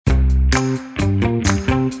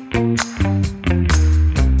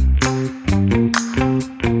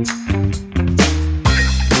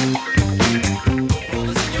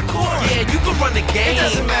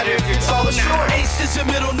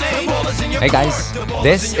Hey guys,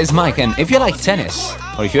 this is Mike, and if you like tennis,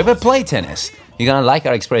 or if you ever play tennis, you're gonna like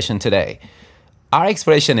our expression today. Our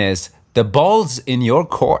expression is, the ball's in your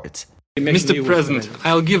court. Mr. President,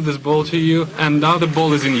 I'll give this ball to you, and now the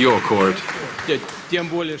ball is in your court.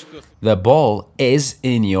 The ball is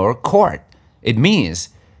in your court. It means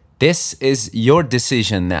this is your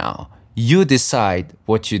decision now. You decide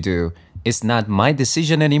what you do. It's not my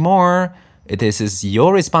decision anymore. This is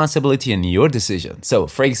your responsibility and your decision. So,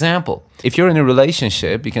 for example, if you're in a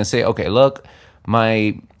relationship, you can say, okay, look,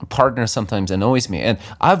 my partner sometimes annoys me, and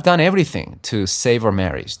I've done everything to save our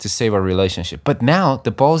marriage, to save our relationship. But now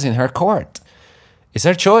the ball's in her court. It's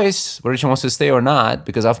her choice whether she wants to stay or not,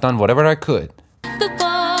 because I've done whatever I could. The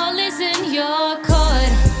ball is in your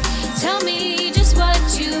court. Tell me just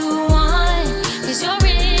what you want, 'cause you're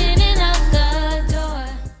in and out the door.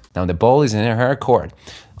 Now the ball is in her court.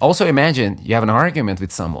 Also imagine you have an argument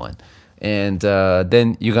with someone, and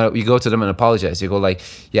then you go to them and apologize. You go like,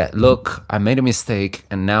 yeah, look, I made a mistake,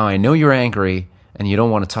 and now I know you're angry and you don't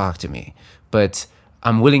want to talk to me, but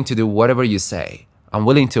I'm willing to do whatever you say. I'm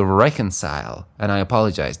willing to reconcile, and I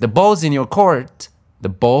apologize. The ball's in your court. The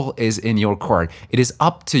ball is in your court. It is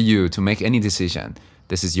up to you to make any decision.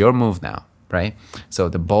 This is your move now, right? So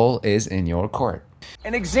the ball is in your court.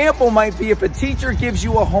 An example might be if a teacher gives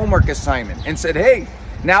you a homework assignment and said, hey,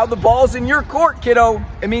 now the ball's in your court, kiddo.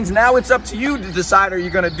 It means now it's up to you to decide, are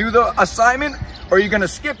you going to do the assignment or are you going to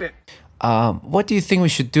skip it? What do you think we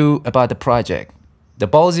should do about the project? The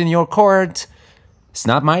ball's in your court. It's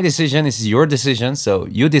not my decision. It's your decision. So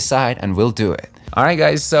you decide and we'll do it. All right,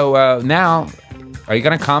 guys. So now, are you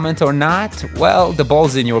going to comment or not? Well, the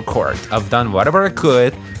ball's in your court. I've done whatever I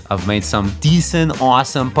could. I've made some decent,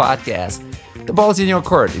 awesome podcasts. The ball's in your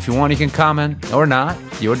court. If you want, you can comment or not.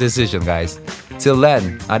 Your decision, guys. Till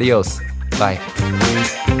then, adios. Bye.